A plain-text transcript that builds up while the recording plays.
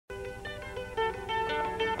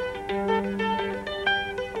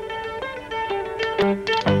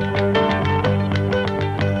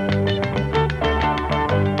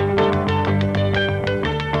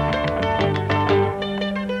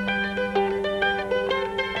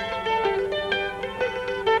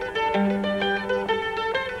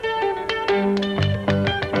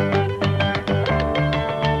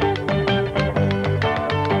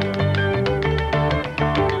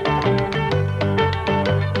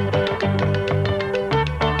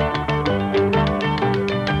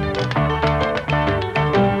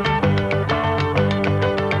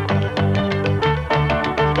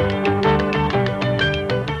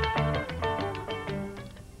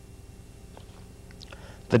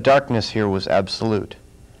The darkness here was absolute,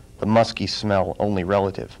 the musky smell only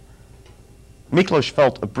relative. Miklos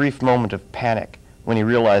felt a brief moment of panic when he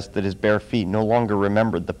realized that his bare feet no longer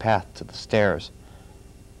remembered the path to the stairs.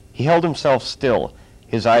 He held himself still,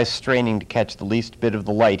 his eyes straining to catch the least bit of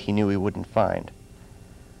the light he knew he wouldn't find.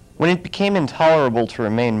 When it became intolerable to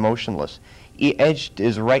remain motionless, he edged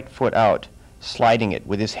his right foot out, sliding it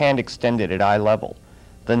with his hand extended at eye level,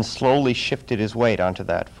 then slowly shifted his weight onto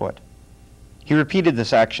that foot. He repeated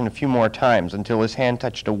this action a few more times until his hand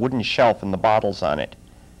touched a wooden shelf and the bottles on it.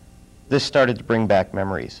 This started to bring back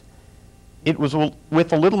memories. It was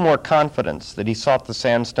with a little more confidence that he sought the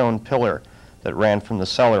sandstone pillar that ran from the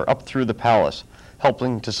cellar up through the palace,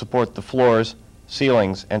 helping to support the floors,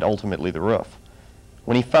 ceilings, and ultimately the roof.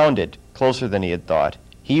 When he found it, closer than he had thought,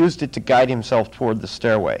 he used it to guide himself toward the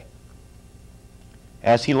stairway.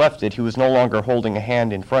 As he left it, he was no longer holding a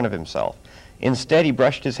hand in front of himself. Instead, he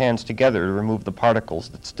brushed his hands together to remove the particles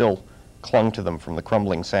that still clung to them from the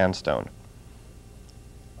crumbling sandstone.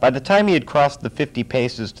 By the time he had crossed the 50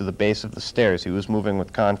 paces to the base of the stairs, he was moving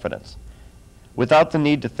with confidence. Without the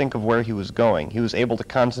need to think of where he was going, he was able to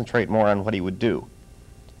concentrate more on what he would do.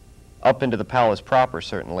 Up into the palace proper,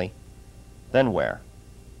 certainly. Then where?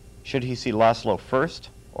 Should he see Laszlo first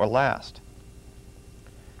or last?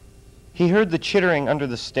 He heard the chittering under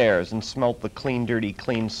the stairs and smelt the clean, dirty,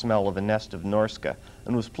 clean smell of a nest of Norska,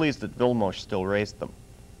 and was pleased that Vilmos still raised them.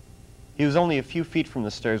 He was only a few feet from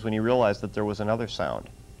the stairs when he realized that there was another sound.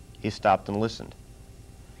 He stopped and listened.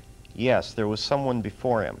 Yes, there was someone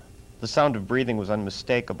before him. The sound of breathing was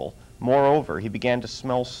unmistakable. Moreover, he began to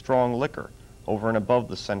smell strong liquor over and above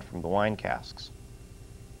the scent from the wine casks.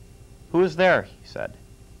 "Who is there?" he said.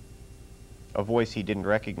 A voice he didn't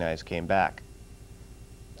recognize came back.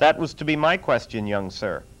 "That was to be my question, young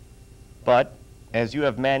sir. But, as you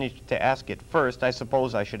have managed to ask it first, I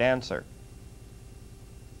suppose I should answer.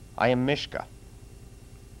 I am Mishka."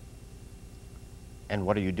 "And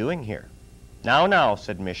what are you doing here?" "Now, now,"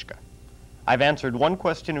 said Mishka. "I've answered one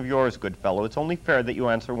question of yours, good fellow. It's only fair that you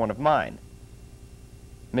answer one of mine."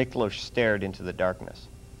 Miklos stared into the darkness.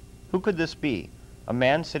 Who could this be? A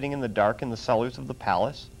man sitting in the dark in the cellars of the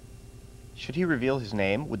palace? Should he reveal his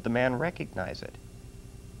name? Would the man recognize it?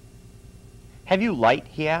 "Have you light?"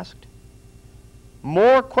 he asked.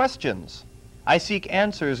 "More questions. I seek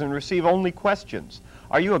answers and receive only questions.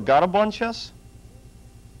 Are you a Garabonchas?"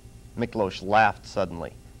 Miklos laughed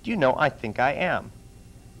suddenly. "Do you know, I think I am.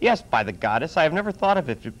 Yes, by the goddess, I have never thought of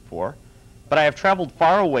it before, but I have traveled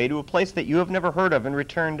far away to a place that you have never heard of and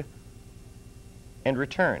returned.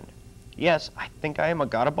 Yes, I think I am a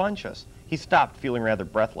Garabonchas." He stopped, feeling rather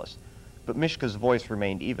breathless, but Mishka's voice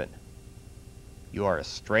remained even. "You are a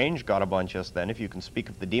strange Garabonchas, then, if you can speak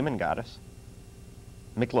of the demon goddess."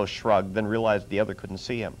 Miklos shrugged, then realized the other couldn't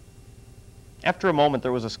see him. After a moment,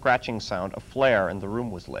 there was a scratching sound, a flare, and the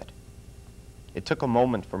room was lit. It took a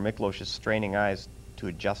moment for Miklos's straining eyes to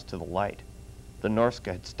adjust to the light. The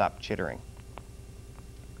Norska had stopped chittering.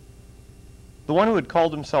 The one who had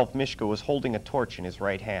called himself Mishka was holding a torch in his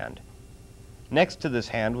right hand. Next to this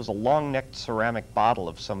hand was a long-necked ceramic bottle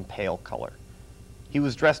of some pale color. He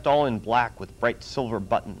was dressed all in black with bright silver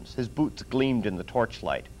buttons. His boots gleamed in the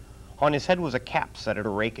torchlight. On his head was a cap set at a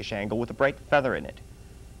rakish angle with a bright feather in it.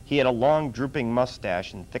 He had a long, drooping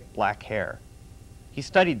mustache and thick black hair. He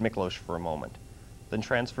studied Miklos for a moment, then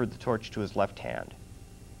transferred the torch to his left hand.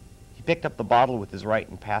 He picked up the bottle with his right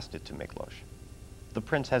and passed it to Miklos. The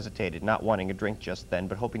prince hesitated, not wanting a drink just then,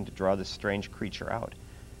 but hoping to draw this strange creature out.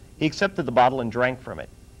 He accepted the bottle and drank from it.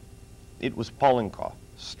 It was Polenko,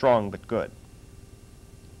 strong but good.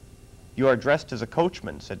 "You are dressed as a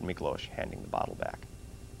coachman," said Miklos, handing the bottle back.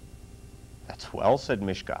 "That's well," said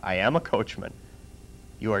Mishka. "I am a coachman."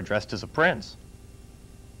 "You are dressed as a prince."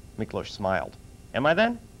 Miklos smiled. "Am I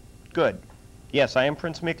then? Good. Yes, I am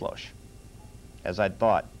Prince Miklos." "As I'd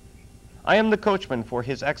thought. I am the coachman for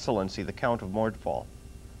His Excellency, the Count of Mordfall."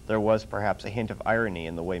 There was perhaps a hint of irony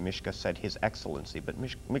in the way Mishka said His Excellency, but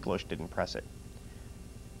Miklos didn't press it.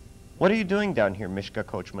 "What are you doing down here, Mishka,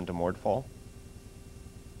 coachman to Mordfall?"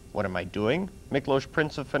 "What am I doing? Miklos,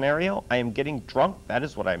 Prince of Fenario? I am getting drunk, that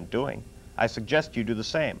is what I am doing. I suggest you do the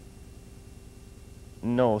same."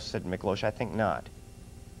 "No," said Miklos, "I think not."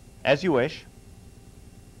 "As you wish."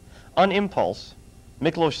 On impulse,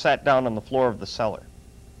 Miklos sat down on the floor of the cellar.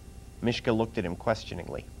 Mishka looked at him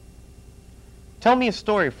questioningly. "Tell me a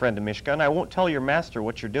story, friend Mishka, and I won't tell your master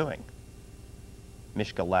what you're doing."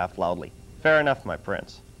 Mishka laughed loudly. "Fair enough, my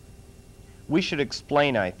prince. We should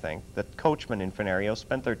explain, I think, that coachmen in Fenario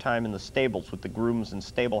spent their time in the stables with the grooms and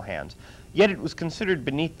stable hands, yet it was considered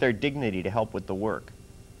beneath their dignity to help with the work.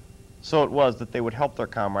 So it was that they would help their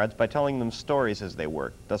comrades by telling them stories as they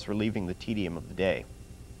worked, thus relieving the tedium of the day.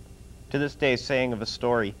 To this day, saying of a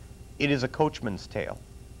story, "It is a coachman's tale,"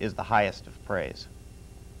 is the highest of praise.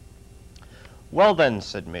 "Well then,"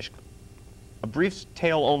 said Mishka, "a brief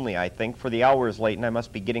tale only, I think, for the hour is late and I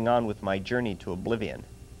must be getting on with my journey to oblivion."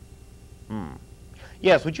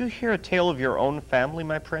 "Yes, would you hear a tale of your own family,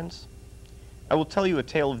 my prince? I will tell you a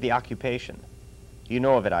tale of the occupation. You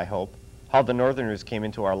know of it, I hope, how the northerners came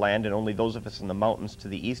into our land and only those of us in the mountains to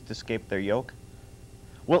the east escaped their yoke.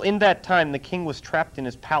 Well, in that time the king was trapped in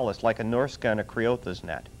his palace like a Norska in a Creotha's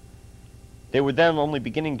net. They were then only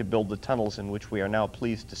beginning to build the tunnels in which we are now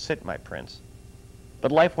pleased to sit, my prince.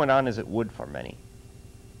 But life went on as it would for many.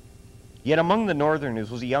 Yet among the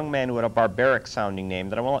northerners was a young man who had a barbaric-sounding name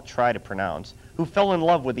that I will not try to pronounce, who fell in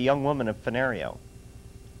love with a young woman of Fenario.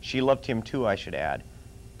 She loved him too, I should add,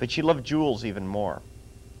 but she loved jewels even more.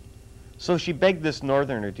 So she begged this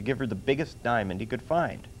northerner to give her the biggest diamond he could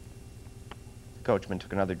find." The coachman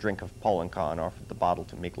took another drink of Polenka and offered the bottle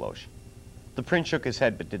to Miklos. The prince shook his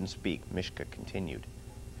head but didn't speak. Mishka continued.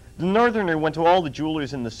 "The northerner went to all the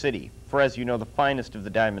jewelers in the city, for as you know, the finest of the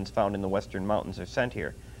diamonds found in the western mountains are sent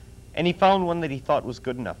here, and he found one that he thought was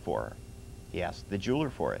good enough for her. He asked the jeweler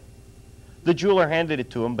for it. The jeweler handed it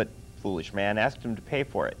to him, but, foolish man, asked him to pay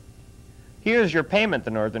for it. 'Here's your payment,'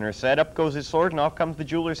 the northerner said. Up goes his sword, and off comes the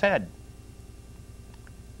jeweler's head.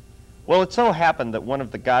 Well, it so happened that one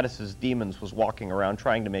of the goddess's demons was walking around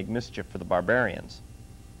trying to make mischief for the barbarians.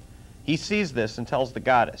 He sees this and tells the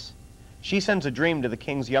goddess. She sends a dream to the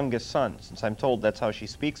king's youngest son, since I'm told that's how she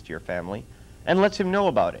speaks to your family, and lets him know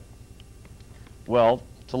about it. Well,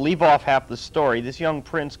 to leave off half the story, this young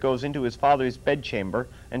prince goes into his father's bedchamber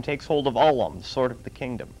and takes hold of Olam, the sword of the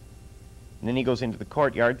kingdom. And then he goes into the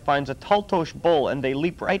courtyard, finds a Taltosh bull, and they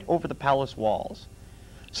leap right over the palace walls.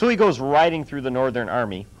 So he goes riding through the northern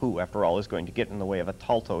army, who, after all, is going to get in the way of a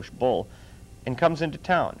Taltosh bull, and comes into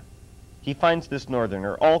town. He finds this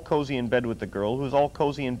northerner all cozy in bed with the girl, who's all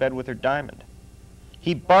cozy in bed with her diamond.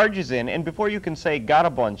 He barges in, and before you can say, "Got a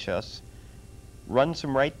bunch us," runs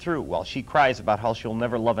him right through, while she cries about how she'll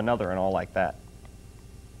never love another and all like that.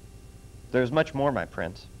 There's much more, my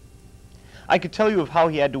prince. I could tell you of how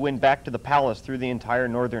he had to win back to the palace through the entire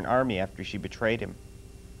northern army after she betrayed him.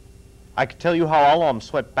 I could tell you how Olam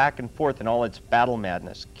swept back and forth in all its battle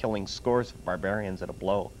madness, killing scores of barbarians at a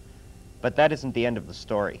blow. But that isn't the end of the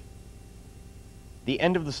story. The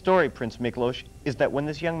end of the story, Prince Miklos, is that when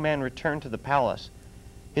this young man returned to the palace,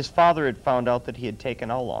 his father had found out that he had taken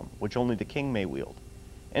Olam, which only the king may wield,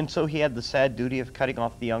 and so he had the sad duty of cutting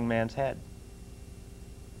off the young man's head.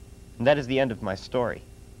 And that is the end of my story.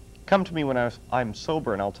 Come to me when I'm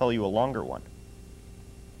sober, and I'll tell you a longer one.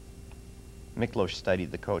 Miklos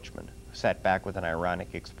studied the coachman, who sat back with an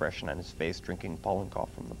ironic expression on his face, drinking Polenkov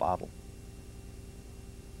from the bottle.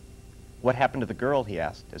 "What happened to the girl?" he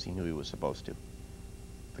asked, as he knew he was supposed to.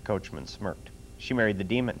 The coachman smirked. "She married the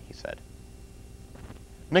demon," he said.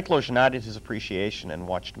 Miklos nodded his appreciation and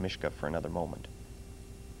watched Mishka for another moment.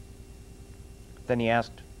 Then he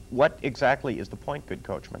asked, "What exactly is the point, good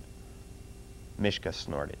coachman?" Mishka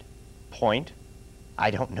snorted. "Point?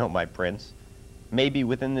 I don't know, my prince. Maybe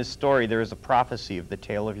within this story there is a prophecy of the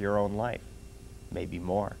tale of your own life. Maybe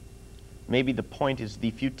more. Maybe the point is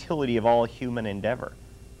the futility of all human endeavor.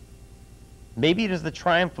 Maybe it is the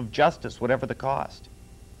triumph of justice, whatever the cost.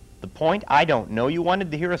 The point? I don't know. You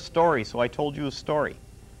wanted to hear a story, so I told you a story.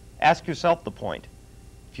 Ask yourself the point.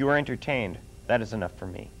 If you are entertained, that is enough for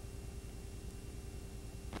me."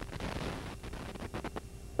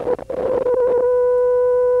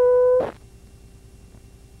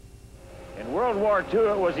 In World War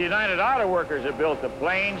II, it was the United Auto Workers that built the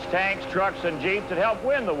planes, tanks, trucks, and jeeps that helped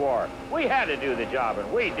win the war. We had to do the job,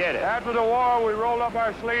 and we did it. After the war, we rolled up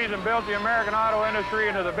our sleeves and built the American auto industry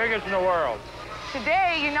into the biggest in the world.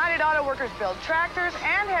 Today, United Auto Workers build tractors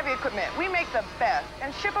and heavy equipment. We make the best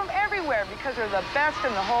and ship them everywhere because they're the best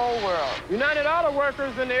in the whole world. United Auto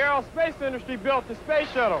Workers in the aerospace industry built the space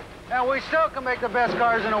shuttle. And we still can make the best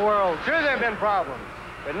cars in the world. Sure, there have been problems,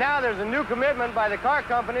 but now there's a new commitment by the car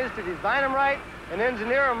companies to design them right and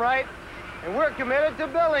engineer them right, and we're committed to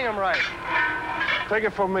building them right. Take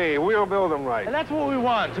it from me, we'll build them right. And that's what we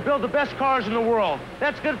want, to build the best cars in the world.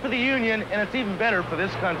 That's good for the union, and it's even better for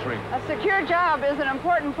this country. A secure job is an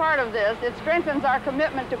important part of this. It strengthens our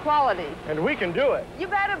commitment to quality. And we can do it. You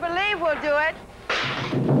better believe we'll do it.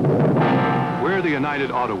 We're the United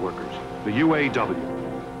Auto Workers, the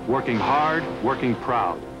UAW, working hard, working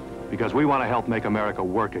proud, because we want to help make America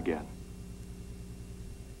work again.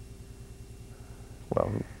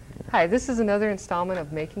 Well, Hi, this is another installment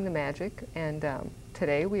of Making the Magic, and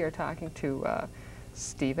today we are talking to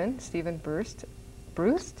Stephen Brust.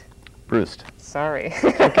 Brust? Brust. Sorry.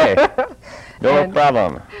 Okay. No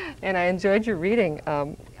problem. And I enjoyed your reading.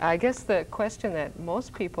 I guess the question that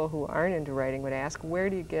most people who aren't into writing would ask, where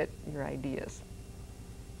do you get your ideas?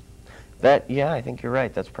 Yeah, I think you're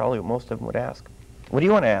right. That's probably what most of them would ask. What do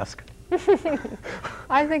you want to ask?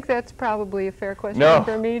 I think that's probably a fair question No,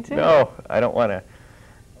 for me too. no, I don't want to.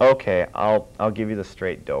 Okay, I'll give you the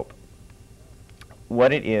straight dope.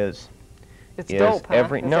 What it is dope, huh?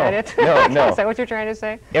 Is no, that it? No, no. Is that what you're trying to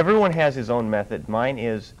say? Everyone has his own method. Mine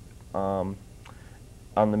is on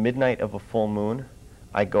the midnight of a full moon,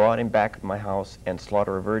 I go out in back of my house and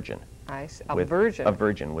slaughter a virgin. A virgin? A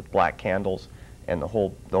virgin with black candles and the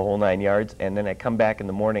whole 9 yards, and then I come back in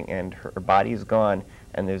the morning and her body is gone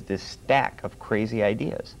and there's this stack of crazy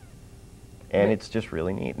ideas. And it's just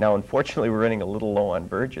really neat. Now, unfortunately, we're running a little low on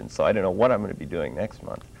virgins, so I don't know what I'm going to be doing next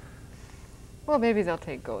month. Well, maybe they'll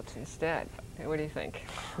take goats instead. What do you think?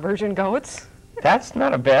 Virgin goats? That's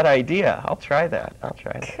not a bad idea. I'll try that. I'll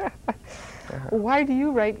try that. Why do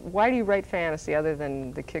you write fantasy other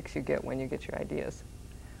than the kicks you get when you get your ideas?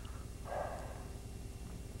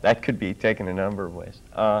 That could be taken a number of ways.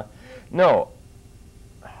 No.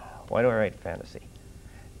 Why do I write fantasy?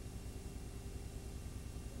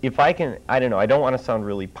 If I can, I don't know, I don't want to sound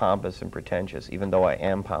really pompous and pretentious, even though I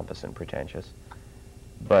am pompous and pretentious.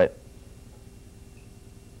 But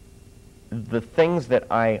the things that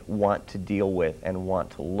I want to deal with and want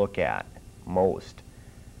to look at most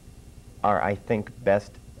are, I think,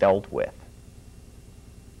 best dealt with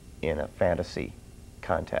in a fantasy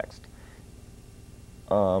context.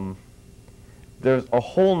 There's a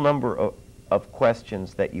whole number of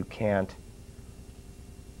questions that you can't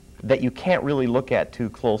really look at too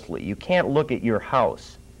closely. You can't look at your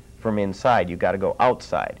house from inside. You got to go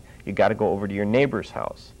outside. You got to go over to your neighbor's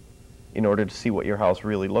house in order to see what your house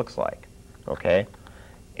really looks like. Okay?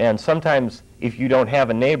 And sometimes, if you don't have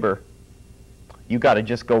a neighbor, you got to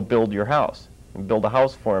just go build your house and build a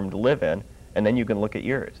house for him to live in, and then you can look at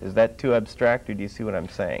yours. Is that too abstract, or do you see what I'm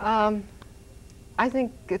saying? I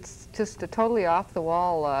think it's just a totally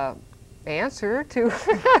off-the-wall answer to.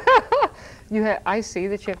 I see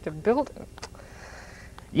that you have to build.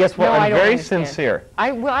 Yes, well, no, I'm very sincere.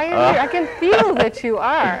 I can feel that you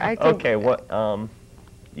are. Okay, what?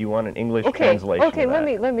 You want an English translation? Okay, of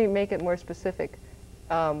that. let me make it more specific.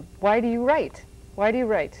 Why do you write? Why do you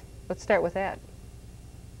write? Let's start with that.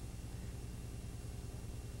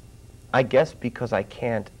 I guess because I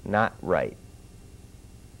can't not write.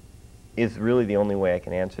 Is really the only way I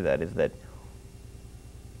can answer that. Is that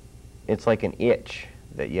it's like an itch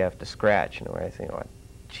that you have to scratch, in a way. I think, oh,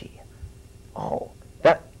 gee, oh,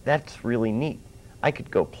 that's really neat. I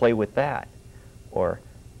could go play with that, or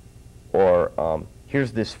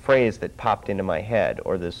here's this phrase that popped into my head,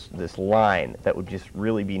 or this line that would just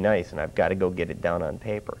really be nice, and I've got to go get it down on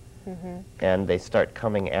paper. Mm-hmm. And they start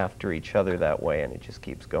coming after each other that way, and it just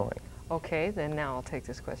keeps going. Okay, then now I'll take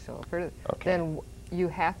this question a little further. Okay. Then you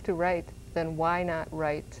have to write. Then why not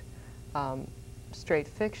write straight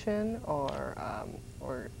fiction, or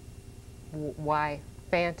why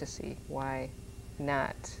fantasy? Why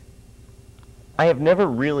not? I have never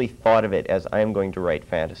really thought of it as I'm going to write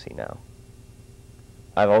fantasy now.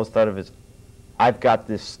 I've always thought of it as I've got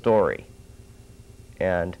this story,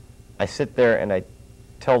 and I sit there and I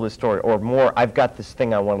tell this story, or more, I've got this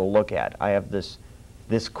thing I want to look at. I have this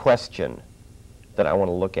question that I want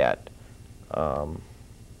to look at.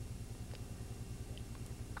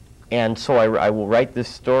 And so I will write this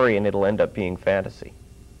story, and it'll end up being fantasy.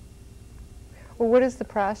 Well, what is the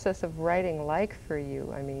process of writing like for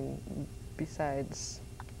you? I mean, besides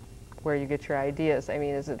where you get your ideas. I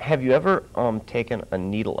mean, is it... Have you ever taken a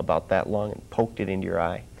needle about that long and poked it into your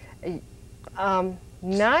eye?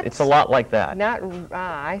 Not... It's a lot like that. Not...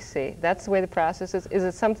 I see. That's the way the process is. Is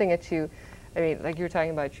it something that you... I mean, like you were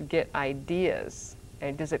talking about, you get ideas.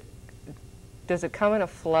 And does it come in a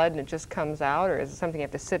flood and it just comes out, or is it something you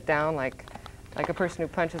have to sit down like a person who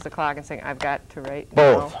punches the clock and saying, I've got to write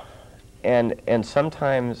now? Both. And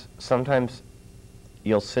sometimes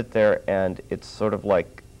you'll sit there and it's sort of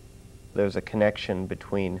like there's a connection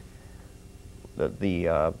between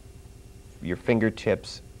your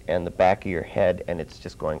fingertips and the back of your head, and it's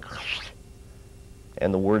just going,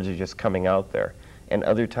 and the words are just coming out there. And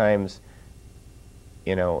other times,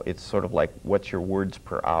 you know, it's sort of like, what's your words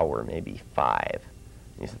per hour? Maybe 5.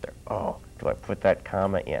 And you sit there, oh, do I put that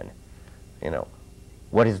comma in? You know,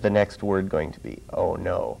 what is the next word going to be? Oh,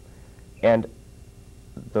 no. And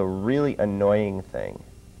the really annoying thing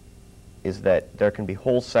is that there can be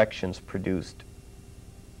whole sections produced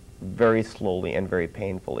very slowly and very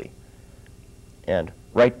painfully. And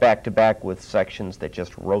right back to back with sections that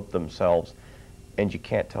just wrote themselves, and you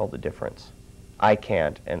can't tell the difference. I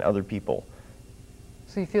can't, and other people.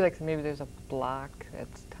 So you feel like maybe there's a block at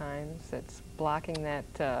times that's blocking that?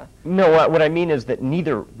 No, what I mean is that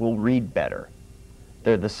neither will read better.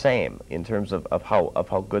 They're the same in terms of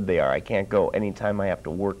how good they are. I can't go anytime I have to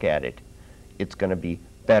work at it, it's going to be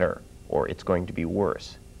better or it's going to be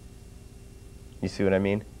worse. You see what I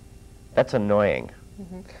mean? That's annoying.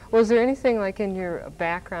 Mm-hmm. Was there anything like in your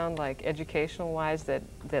background, like educational-wise, that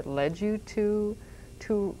led you to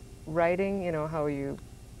writing? You know, how you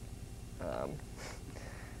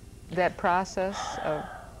that process of,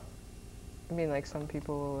 I mean, like some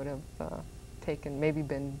people would have maybe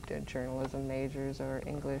been journalism majors or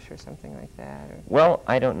English or something like that. Or well,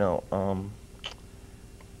 I don't know.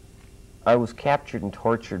 I was captured and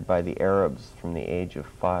tortured by the Arabs from the age of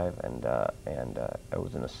 5, and I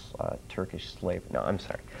was in a Turkish slave. No, I'm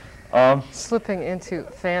sorry. Slipping into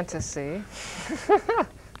fantasy.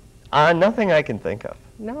 Nothing I can think of.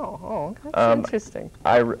 No. Oh, that's interesting.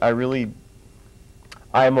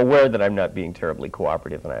 I am aware that I'm not being terribly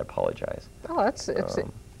cooperative, and I apologize. Oh, it's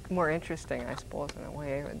more interesting, I suppose, in a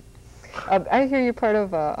way. I hear you're part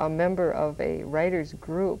of a member of a writers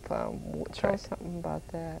group. Tell us something about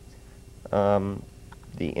that.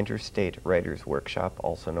 The Interstate Writers Workshop,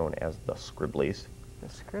 also known as the Scribblies. The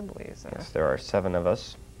Scribblies, Yes, there are 7 of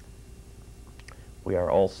us. We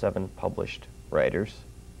are all 7 published writers.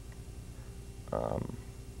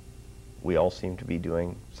 We all seem to be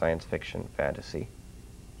doing science fiction, fantasy.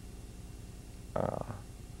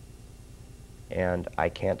 And I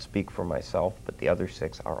can't speak for myself, but the other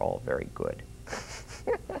 6 are all very good.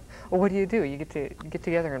 Well, what do? You get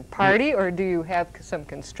together and party, or do you have some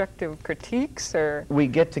constructive critiques, or? We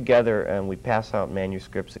get together and we pass out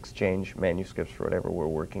manuscripts, exchange manuscripts for whatever we're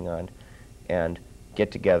working on, and get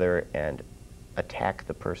together and attack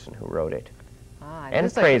the person who wrote it.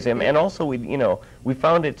 And praise him. And also, we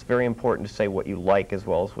found it's very important to say what you like as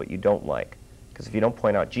well as what you don't like. Because if you don't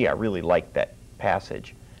point out, gee, I really like that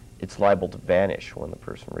passage, it's liable to vanish when the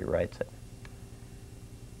person rewrites it.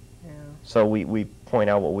 Yeah. So we point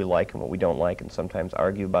out what we like and what we don't like, and sometimes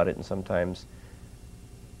argue about it, and sometimes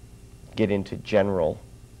get into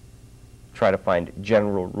try to find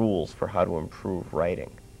general rules for how to improve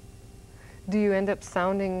writing. Do you end up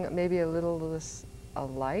sounding maybe a little less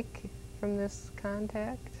alike from this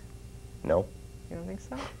contact? No. You don't think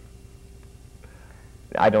so?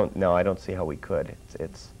 I don't see how we could.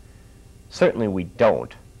 It's certainly we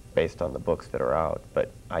don't, based on the books that are out,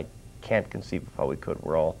 but I can't conceive of how we could.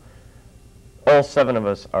 We're all 7 of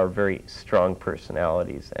us are very strong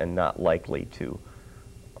personalities and not likely to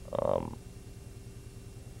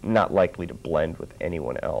blend with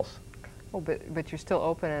anyone else. Oh, but you're still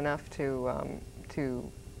open enough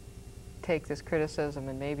to take this criticism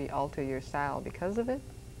and maybe alter your style because of it?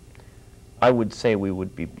 I would say we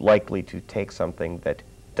would be likely to take something that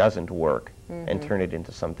doesn't work and turn it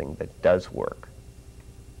into something that does work.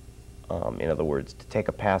 In other words, to take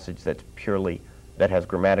a passage that has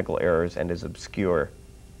grammatical errors and is obscure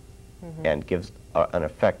and gives an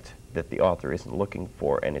effect that the author isn't looking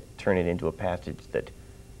for, and turn it into a passage that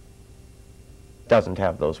doesn't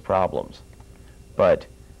have those problems. But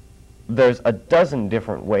there's a dozen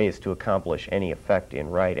different ways to accomplish any effect in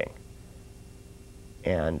writing.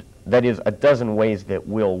 And that is a dozen ways that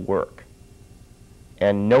will work.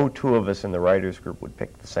 And no 2 of us in the writers group would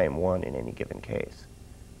pick the same one in any given case.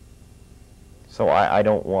 So I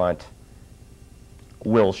don't want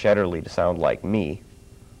Will Shetterly to sound like me,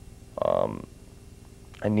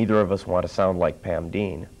 and neither of us want to sound like Pam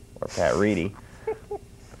Dean or Pat Reedy.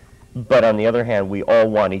 But on the other hand, we all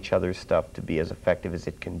want each other's stuff to be as effective as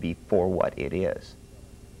it can be for what it is.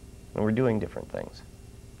 And we're doing different things.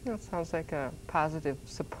 That sounds like a positive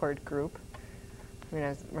support group. I mean,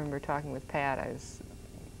 I remember talking with Pat.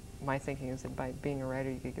 My thinking is that by being a writer,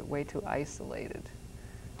 you could get way too isolated.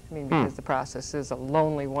 I mean, because the process is a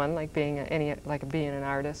lonely one, like being an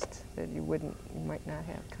artist, that you might not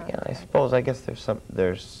have contact. Yeah, I suppose. I guess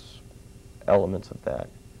there's elements of that.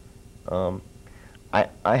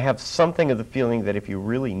 I have something of the feeling that if you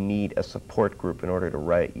really need a support group in order to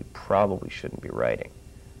write, you probably shouldn't be writing,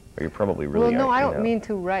 or you probably really aren't. Well, no, I don't mean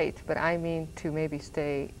to write, but I mean to maybe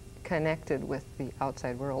stay connected with the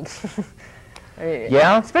outside world. I mean,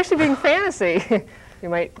 yeah? Especially being fantasy. You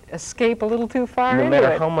might escape a little too far into it. No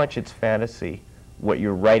matter how much it's fantasy, what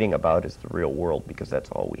you're writing about is the real world, because that's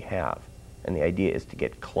all we have. And the idea is to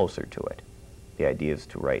get closer to it. The idea is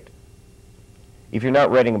to write. If you're not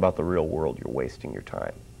writing about the real world, you're wasting your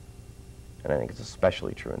time. And I think it's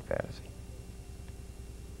especially true in fantasy.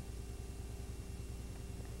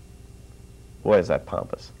 Boy, is that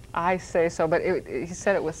pompous. I say so, but he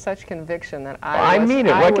said it with such conviction that I mean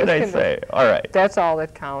it. What can I say? All right. That's all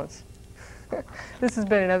that counts. This has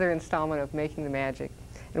been another installment of Making the Magic,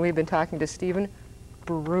 and we've been talking to Stephen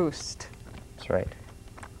Brust. That's right.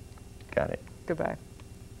 Got it. Goodbye.